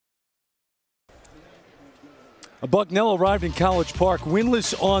Bucknell arrived in College Park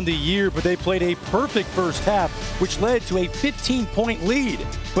winless on the year, but they played a perfect first half, which led to a 15-point lead.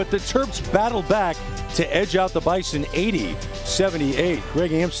 But the Terps battled back to edge out the Bison 80-78.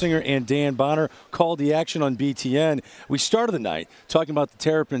 Greg Amsinger and Dan Bonner called the action on BTN. We started the night talking about the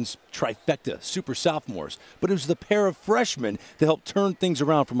Terrapins' trifecta, super sophomores, but it was the pair of freshmen that helped turn things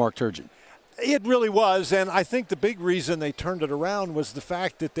around for Mark Turgeon. It really was, and I think the big reason they turned it around was the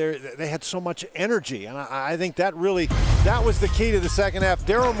fact that they had so much energy, and I think that was the key to the second half.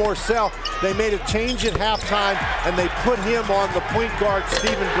 Darryl Morsell, they made a change at halftime, and they put him on the point guard,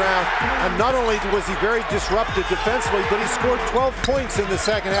 Stephen Brown, and not only was he very disruptive defensively, but he scored 12 points in the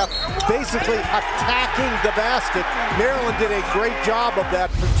second half, basically attacking the basket. Maryland did a great job of that,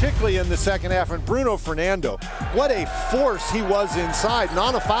 particularly in the second half, and Bruno Fernando, what a force he was inside.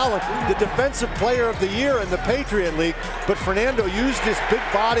 Nana Fowler, the defensive player of the year in the Patriot League, but Fernando used his big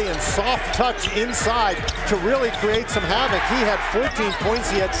body and soft touch inside to really create some havoc. He had 14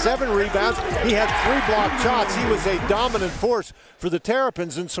 points, he had 7 rebounds, he had 3 blocked shots. He was a dominant force for the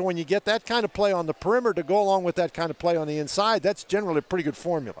Terrapins, and so when you get that kind of play on the perimeter to go along with that kind of play on the inside, that's generally a pretty good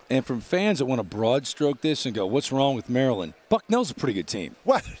formula. And from fans that want to broad stroke this and go, what's wrong with Maryland? Bucknell's a pretty good team.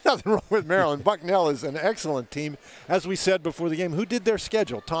 Well, nothing wrong with Maryland. Bucknell is an excellent team. As we said before the game, who did their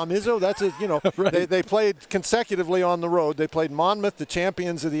schedule? Tom Izzo? That's it. You know, right. they played consecutively on the road. They played Monmouth, the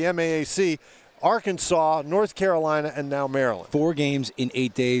champions of the MAAC, Arkansas, North Carolina, and now Maryland. 4 games in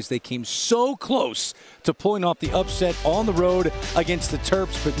 8 days. They came so close to pulling off the upset on the road against the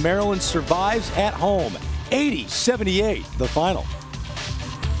Terps, but Maryland survives at home. 80-78, the final.